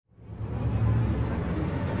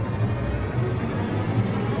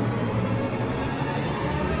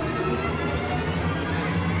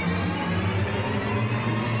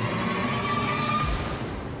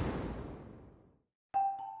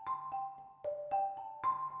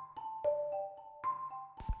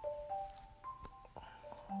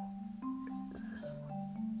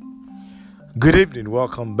Good evening.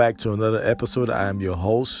 Welcome back to another episode. I am your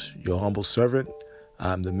host, your humble servant.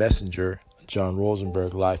 I'm the messenger, John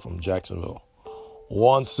Rosenberg, live from Jacksonville.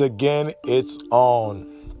 Once again, it's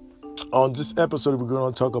on. On this episode, we're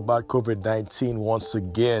going to talk about COVID-19 once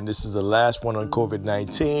again. This is the last one on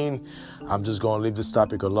COVID-19. I'm just going to leave this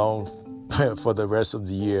topic alone for the rest of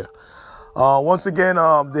the year. Once again,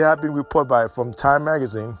 there have been reported from Time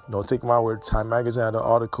Magazine. Don't take my word. Time Magazine had an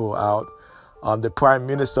article out. The Prime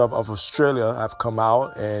Minister of Australia have come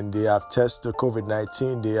out and they have tested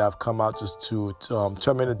COVID-19. They have come out just to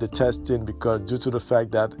terminate the testing because due to the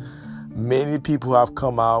fact that many people have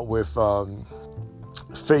come out with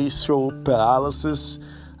facial paralysis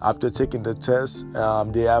after taking the test.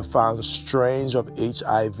 They have found strains of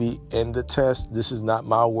HIV in the test. This is not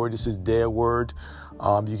my word. This is their word.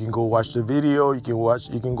 You can go watch the video. You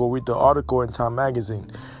can go read the article in Time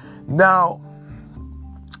Magazine. Now,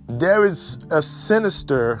 there is a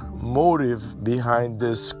sinister motive behind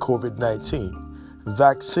this COVID-19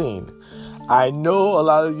 vaccine. I know a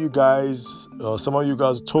lot of you guys, some of you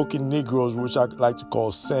guys token Negroes, which I like to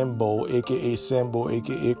call Sambo,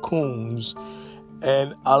 aka Coons.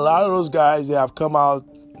 And a lot of those guys, they have come out,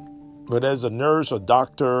 whether it's a nurse or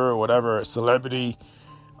doctor or whatever, a celebrity,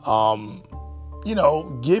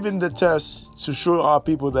 giving the test to show our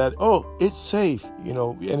people that, it's safe,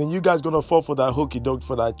 and then you guys going to fall for that hooky doke,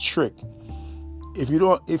 for that trick. If you're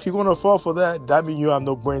going to fall for that, that means you have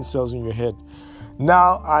no brain cells in your head.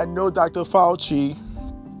 Now, I know Dr. Fauci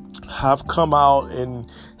have come out and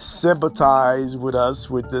sympathize with us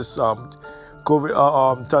with this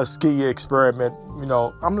COVID Tuskegee experiment.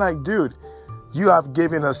 I'm like, dude, you have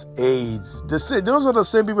given us AIDS. Those are the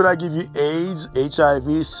same people that give you AIDS,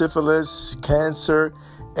 HIV, syphilis, cancer.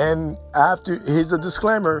 And here's a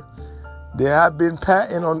disclaimer. There have been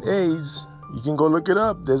patent on AIDS. You can go look it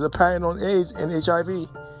up. There's a patent on AIDS and HIV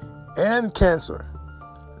and cancer.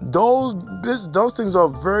 Those things are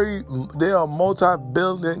they are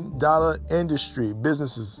multi-billion-dollar industry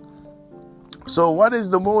businesses. So what is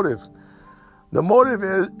the motive? The motive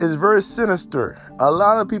is very sinister. A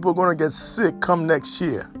lot of people are going to get sick come next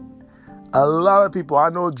year. A lot of people. I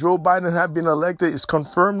know Joe Biden have been elected. It's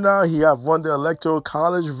confirmed now. He have won the electoral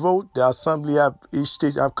college vote. The assembly each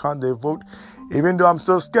state have counted their vote. Even though I'm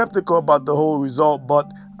still skeptical about the whole result, but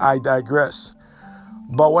I digress.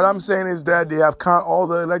 But what I'm saying is that they have counted all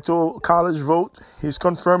the electoral college vote. He's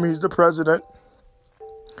confirmed he's the president.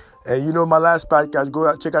 And my last podcast,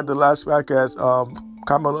 go check out the last podcast,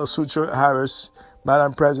 Kamala Harris,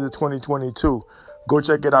 Madam President 2022. Go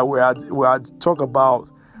check it out where I talk about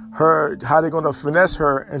her, how they're going to finesse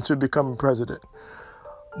her into becoming president.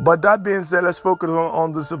 But that being said, let's focus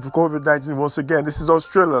on this COVID-19 once again. This is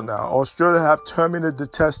Australia now. Australia have terminated the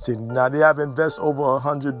testing. Now they have invested over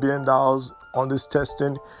 $100 billion on this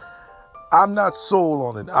testing. I'm not sold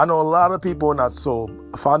on it. I know a lot of people are not sold.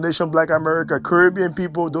 Foundation Black America, Caribbean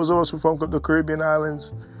people, those of us who from the Caribbean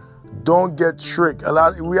islands, don't get tricked.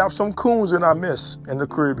 We have some coons in our midst in the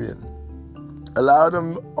Caribbean. A lot of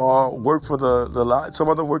them work for some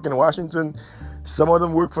of them work in Washington. Some of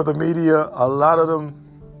them work for the media. A lot of them,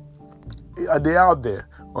 they're out there.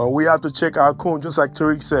 We have to check our coon, just like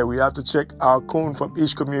Tariq said. We have to check our coon from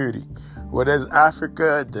each community. Whether it's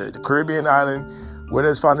Africa, the Caribbean island, whether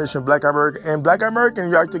it's Foundation Black America. And Black American,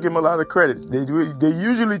 you have to give them a lot of credit. They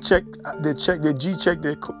usually check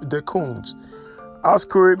their coons. Us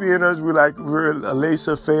Caribbeaners, we're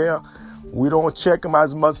laissez-faire. We don't check them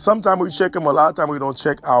as much. Sometimes we check them. A lot of times we don't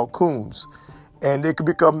check our coons. And they could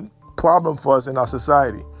become a problem for us in our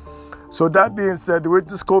society. So that being said, with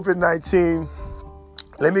this COVID-19,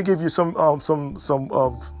 let me give you some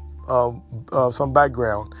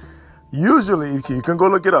background. Usually, you can go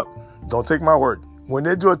look it up. Don't take my word. When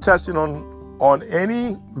they do a testing on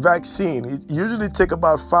any vaccine, it usually take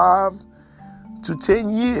about 5 to 10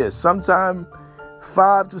 years. Sometimes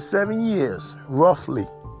 5 to 7 years, roughly,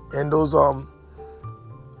 in those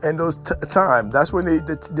time. That's when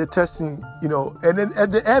they're testing, and then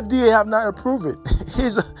the FDA have not approved it.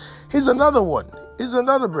 Here's another one. Here's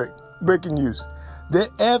another breaking news. The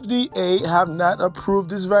FDA have not approved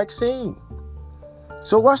this vaccine.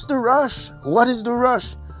 So what's the rush? What is the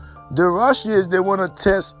rush? The rush is they want to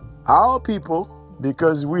test our people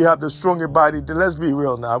because we have the stronger body. Let's be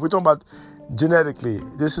real now. We're talking about genetically.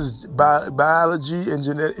 This is biology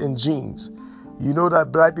and genes. You know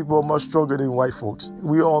that black people are much stronger than white folks.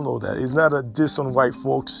 We all know that. It's not a diss on white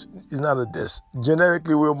folks. It's not a diss.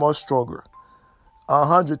 Genetically, we're much stronger.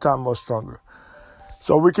 100 times more stronger.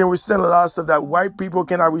 So we can withstand a lot of stuff that white people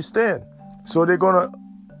cannot withstand. So they're going to,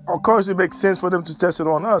 of course, it makes sense for them to test it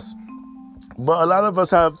on us. But a lot of us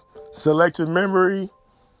have selective memory.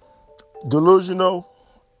 delusional,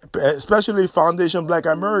 especially Foundation Black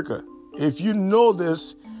America. If you know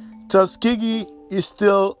this, Tuskegee is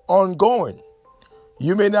still ongoing.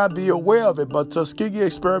 You may not be aware of it, but Tuskegee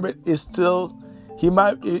experiment is still, it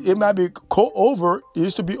might be overt. It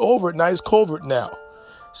used to be overt, now it's covert now.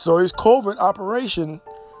 So it's covert operation.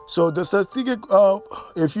 So the Tuskegee,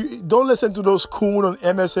 if you don't listen to those coon on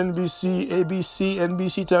MSNBC, ABC,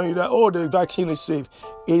 NBC telling you that, oh, the vaccine is safe.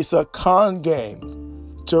 It's a con game.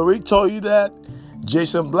 Tariq told you that.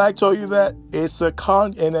 Jason Black told you that. It's a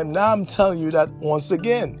con, and then now I'm telling you that once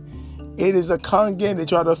again. It is a con game. They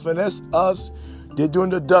try to finesse us. They're doing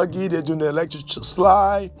the Dougie. They're doing the electric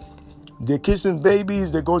slide. They're kissing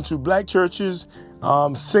babies. They're going to black churches,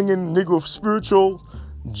 singing Negro spiritual,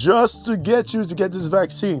 just to get you to get this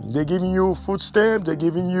vaccine. They're giving you food stamp. They're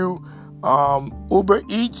giving you Uber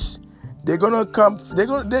Eats. They're gonna come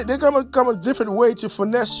a different way to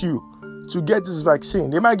finesse you to get this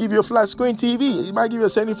vaccine. They might give you a flat screen TV. They might give you a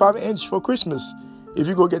 75-inch for Christmas if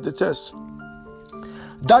you go get the test.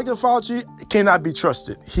 Dr. Fauci cannot be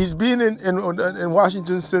trusted. He's been in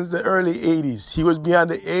Washington since the early 80s. He was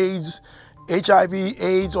behind the AIDS, HIV,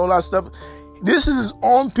 AIDS, all that stuff. This is his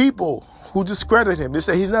own people who discredit him. They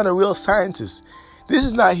say he's not a real scientist. This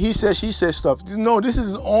is not he said, she said stuff. No, this is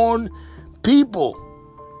his own people.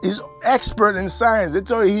 He's expert in science. They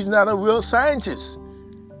tell you he's not a real scientist.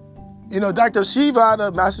 You know, Dr. Shiva out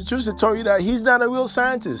of Massachusetts told you that he's not a real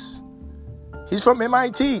scientist. He's from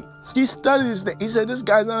MIT. He studied this thing. He said this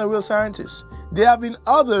guy's not a real scientist. There have been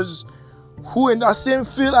others who in that same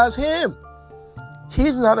field as him.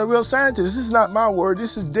 He's not a real scientist. This is not my word.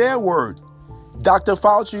 This is their word. Dr.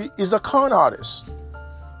 Fauci is a con artist.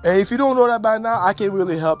 And if you don't know that by now, I can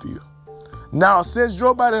really help you. Now, since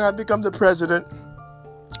Joe Biden has become the president,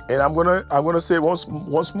 and I'm gonna say once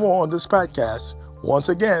more on this podcast, once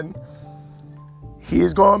again,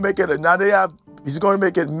 he's going to make it he's going to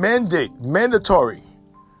make it mandatory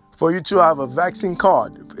for you to have a vaccine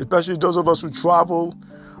card, especially those of us who travel,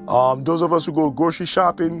 those of us who go grocery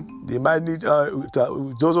shopping. They might need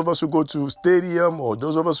those of us who go to stadium, or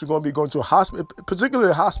those of us who are going to be going to a hospital,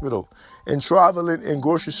 particularly a hospital, and traveling and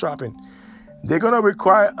grocery shopping. They're going to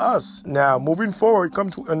require us now moving forward.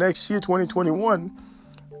 Come to next year, 2021.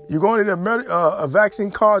 You're going to need a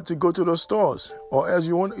vaccine card to go to those stores, or else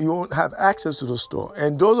you won't have access to the store.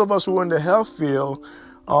 And those of us who are in the health field,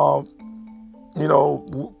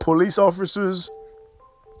 police officers,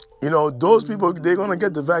 those people, they're going to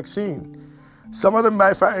get the vaccine. Some of them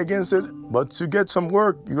might fight against it, but to get some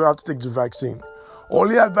work, you're going to have to take the vaccine.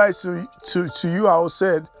 Only advice to you, I would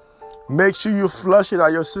say, make sure you flush it out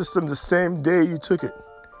of your system the same day you took it.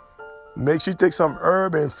 Make sure you take some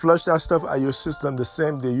herb and flush that stuff out of your system the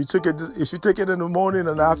same day. If you take it in the morning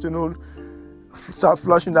and afternoon, start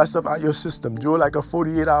flushing that stuff out of your system. Do like a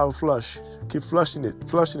 48-hour flush. Keep flushing it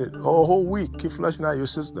a whole week. Keep flushing out your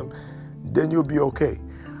system. Then you'll be okay.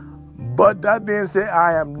 But that being said,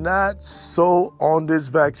 I am not so on this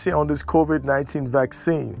vaccine, on this COVID-19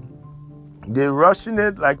 vaccine. They're rushing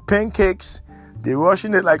it like pancakes. They're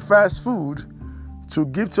rushing it like fast food to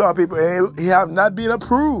give to our people. And he have not been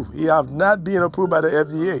approved. He have not been approved by the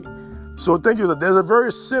FDA. So thank you. There's a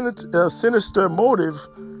very sinister motive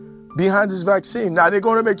behind this vaccine. Now they're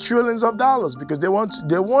going to make trillions of dollars because they want to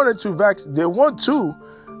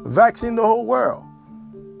vaccine the whole world.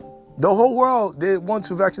 The whole world, they want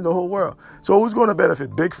to vaccine the whole world. So who's going to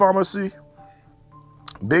benefit? Big Pharmacy,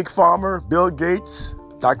 Big Pharma, Bill Gates,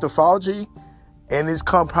 Dr. Fauci, and his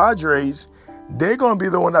compadres. They're going to be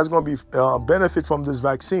the one that's going to be benefit from this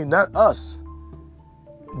vaccine, not us.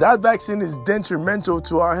 That vaccine is detrimental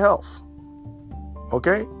to our health.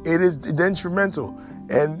 Okay? It is detrimental.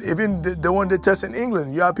 And even the one they test in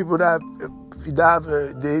England, you have people that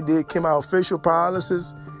they came out with facial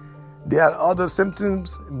paralysis. They had other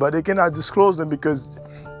symptoms, but they cannot disclose them because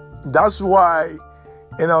that's why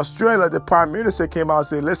in Australia, the Prime Minister came out and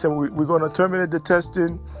said, listen, we're going to terminate the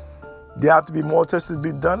testing. There have to be more testing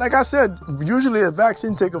being done. Like I said, usually a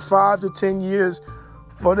vaccine takes 5 to 10 years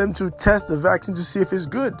for them to test the vaccine to see if it's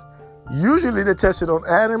good. Usually they test it on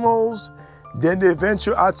animals, then they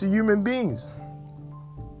venture out to human beings.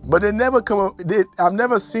 But they never I've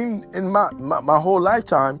never seen in my whole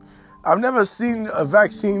lifetime, I've never seen a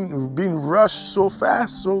vaccine being rushed so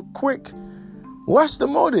fast, so quick. What's the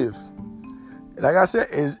motive? Like I said,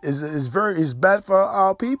 it's bad for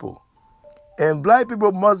our people. And black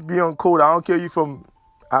people must be on code. I don't care you from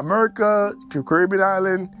America to Caribbean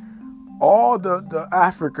island, all the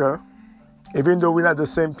Africa, even though we're not the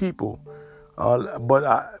same people. But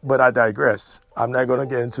I digress. I'm not going to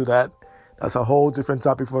get into that. That's a whole different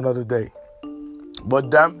topic for another day.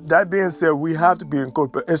 But that being said, we have to be in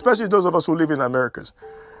code, especially those of us who live in Americas.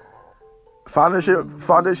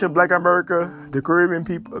 Foundation Black America, the Caribbean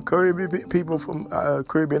people from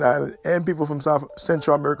Caribbean islands, and people from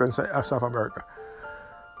Central America and South America.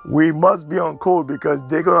 We must be on code because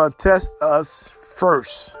they're gonna test us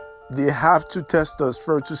first. They have to test us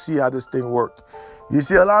first to see how this thing works. You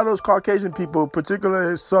see a lot of those Caucasian people,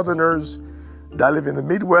 particularly Southerners that live in the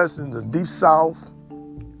Midwest and the Deep South,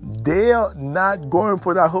 they are not going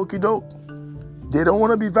for that hokey doke. They don't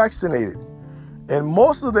want to be vaccinated. And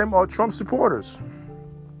most of them are Trump supporters.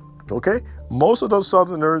 Okay? Most of those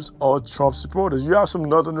Southerners are Trump supporters. You have some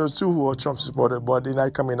Northerners too who are Trump supporters, but they're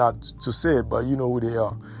not coming out to say it, but you know who they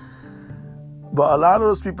are. But a lot of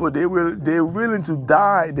those people, they're willing to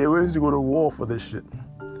die. They're willing to go to war for this shit.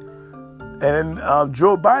 And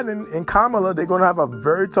Joe Biden and Kamala, they're going to have a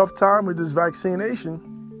very tough time with this vaccination,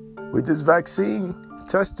 with this vaccine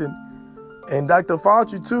testing. And Dr.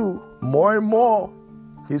 Fauci too, more and more,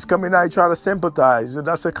 he's coming out, he trying to sympathize.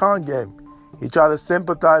 That's a con game. He try to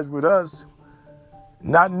sympathize with us,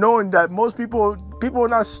 not knowing that most people are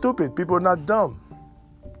not stupid. People are not dumb.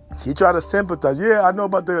 He try to sympathize. Yeah, I know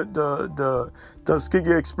about the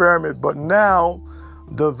Tuskegee experiment, but now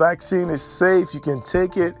the vaccine is safe. You can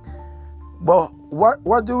take it. But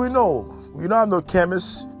what do we know? We don't have no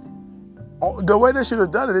chemists. The way they should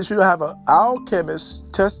have done it, they should have our chemists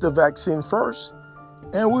test the vaccine first,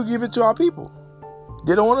 and we'll give it to our people.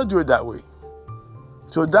 They don't want to do it that way.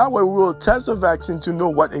 So that way we will test the vaccine to know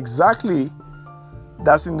what exactly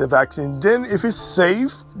that's in the vaccine. Then if it's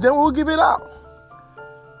safe, then we'll give it out.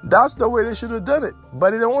 That's the way they should have done it. But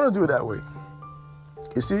they don't want to do it that way.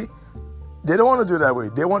 You see? They don't want to do it that way.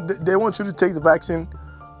 They want you to take the vaccine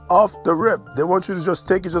off the rip. They want you to just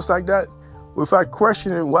take it just like that without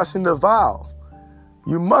questioning what's in the vial.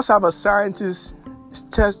 You must have a scientist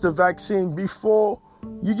test the vaccine before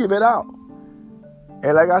you give it out.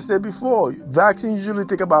 And like I said before, vaccines usually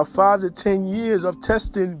take about 5 to 10 years of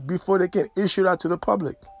testing before they can issue that to the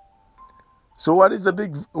public. So what is the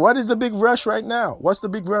big rush right now? What's the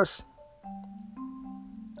big rush?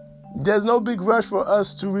 There's no big rush for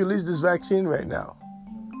us to release this vaccine right now.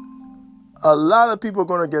 A lot of people are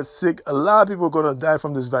going to get sick. A lot of people are going to die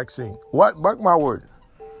from this vaccine. Mark my word.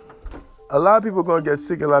 A lot of people are going to get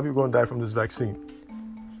sick. A lot of people are going to die from this vaccine.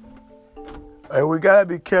 And we got to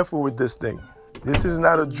be careful with this thing. This is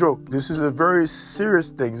not a joke. This is a very serious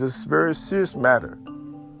thing. This is a very serious matter.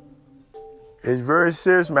 It's a very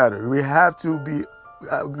serious matter. We have to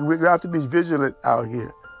be vigilant out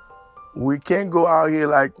here. We can't go out here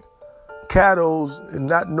like cattle and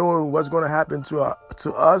not knowing what's going to happen to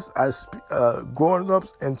us as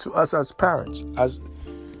grown-ups and to us as parents. As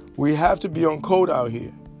we have to be on code out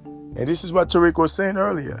here. And this is what Tariq was saying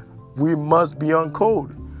earlier. We must be on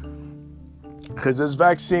code. Because this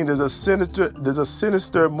vaccine, there's a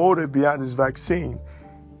sinister motive behind this vaccine.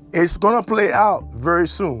 It's going to play out very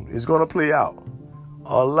soon. It's going to play out.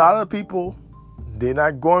 A lot of people, they're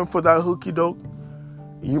not going for that hooky doke.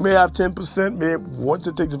 You may have 10% may want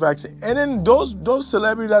to take the vaccine. And then those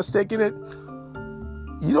celebrities that's taking it,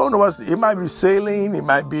 you don't know it might be saline, it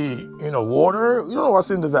might be, water. You don't know what's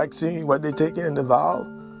in the vaccine, what they're taking in the vial.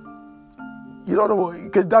 You don't know,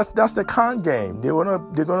 because that's the con game. They're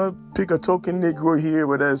gonna pick a token Negro here,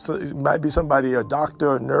 where it might be somebody, a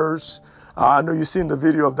doctor, a nurse. I know you've seen the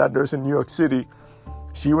video of that nurse in New York City.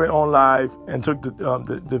 She went on live and took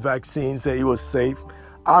the vaccine, said it was safe.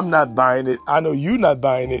 I'm not buying it. I know you're not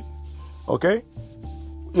buying it. Okay?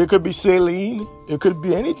 It could be saline. It could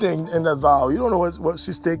be anything in the vial. You don't know what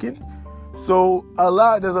she's taking. So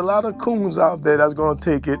there's a lot of coons out there that's gonna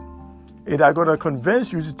take it, and are gonna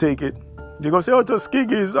convince you to take it. You're going to say,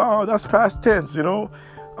 Tuskegee that's past tense,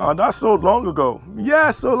 that's so long ago. Yeah,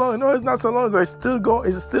 so long. No, it's not so long ago. It's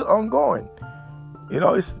still ongoing.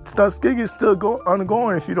 Tuskegee is still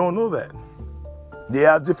ongoing if you don't know that. They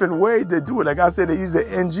have different ways they do it. Like I said, they use the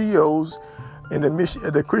NGOs and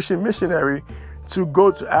the Christian missionary to go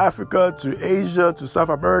to Africa, to Asia, to South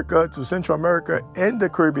America, to Central America, and the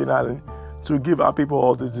Caribbean island to give our people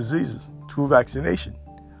all these diseases through vaccination.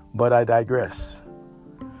 But I digress.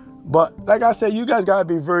 But like I said, you guys got to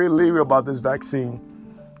be very leery about this vaccine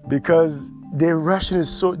because they've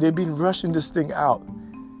been rushing this thing out.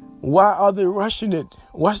 Why are they rushing it?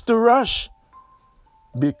 What's the rush?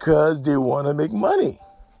 Because they want to make money.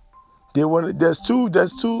 There's two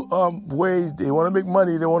ways they want to make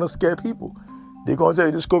money. They want to scare people. They're going to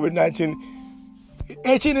say this COVID-19,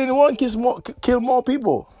 H1N1 kill more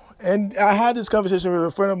people. And I had this conversation with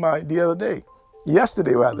a friend of mine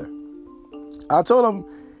yesterday rather. I told him,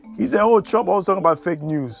 he said, Trump always talking about fake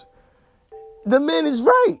news. the man is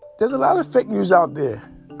right. There's a lot of fake news out there.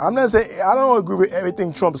 I'm not saying I don't agree with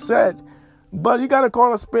everything Trump said, but you got to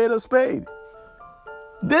call a spade a spade.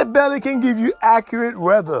 They barely can give you accurate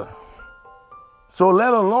weather. So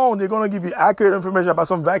let alone they're going to give you accurate information about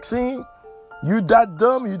some vaccine. You that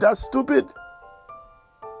dumb? You that stupid?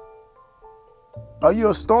 Are you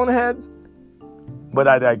a stonehead? But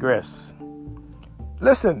I digress.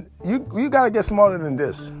 Listen, you got to get smarter than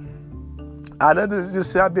this. I know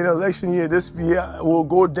this has been an election year. This year will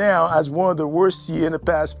go down as one of the worst years in the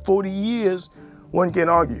past 40 years, one can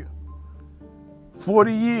argue.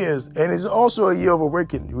 40 years. And it's also a year of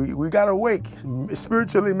awakening. We got to awake.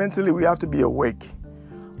 Spiritually, mentally, we have to be awake.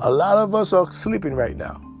 A lot of us are sleeping right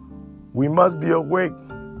now. We must be awake.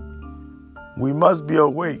 We must be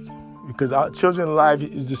awake because our children's life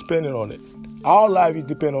is dependent on it. Our life is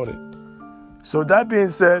dependent on it. So that being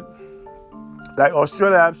said, like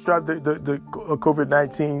Australia have stopped the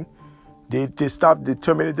COVID-19. They stopped, they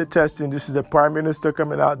terminated the testing. This is the Prime Minister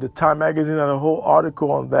coming out. The Time Magazine had a whole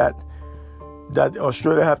article on that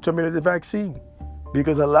Australia have terminated the vaccine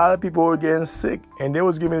because a lot of people were getting sick and they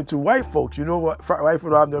was giving it to white folks. You know what? White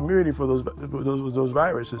folks have the immunity for those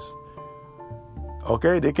viruses.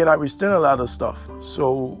 Okay, they cannot withstand a lot of stuff.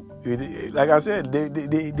 So, like I said,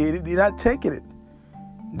 they're not taking it.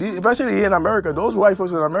 Especially here in America, those white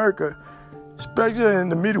folks in America, especially in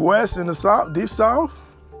the Midwest and the South, deep South,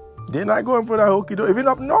 they're not going for that hokey doke. Even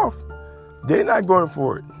up north, they're not going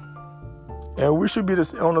for it. And we should be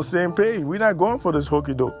on the same page. We're not going for this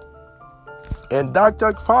hokey doke. And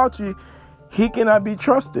Dr. Fauci, he cannot be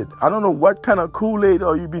trusted. I don't know what kind of Kool-Aid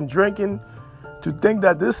you've been drinking to think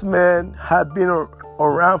that this man had been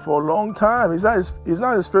around for a long time. It's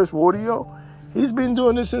not his first rodeo. He's been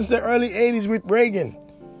doing this since the early 80s with Reagan.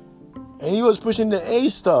 And he was pushing the A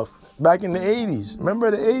stuff back in the 80s.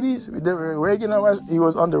 Remember the 80s? Reagan, he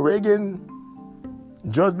was under Reagan,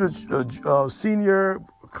 George Bush Sr.,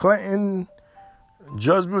 Clinton,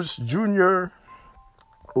 George Bush Jr.,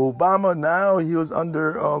 Obama. Now he was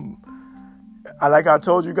under, like I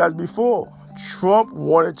told you guys before, Trump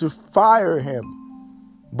wanted to fire him.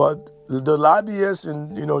 But the lobbyists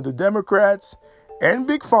and, the Democrats and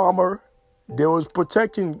Big Pharma, they was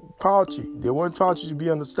protecting Fauci. They wanted Fauci to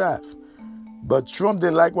be on the staff. But Trump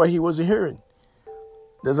didn't like what he was hearing.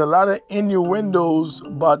 There's a lot of innuendos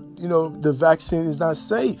about, the vaccine is not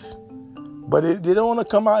safe. But they don't want to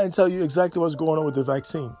come out and tell you exactly what's going on with the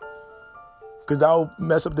vaccine. Because that will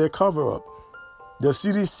mess up their cover-up. The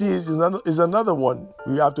CDC is another one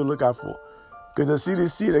we have to look out for. Because the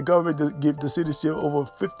CDC, the government give the CDC over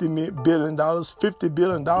 $50 billion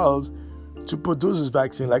to produce this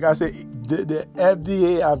vaccine. Like I said, the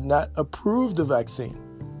FDA have not approved the vaccine.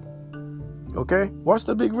 Okay? What's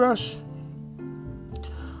the big rush?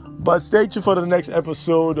 But stay tuned for the next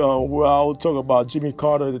episode where I'll talk about Jimmy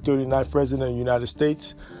Carter, the 39th President of the United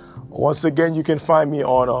States. Once again, you can find me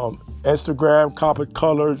on Instagram, Coppered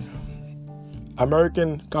Colored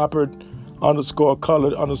American,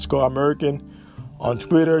 Coppered_Colored_American. On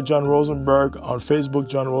Twitter, John Rosenberg. On Facebook,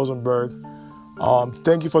 John Rosenberg.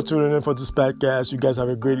 Thank you for tuning in for this podcast. You guys have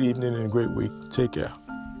a great evening and a great week. Take care.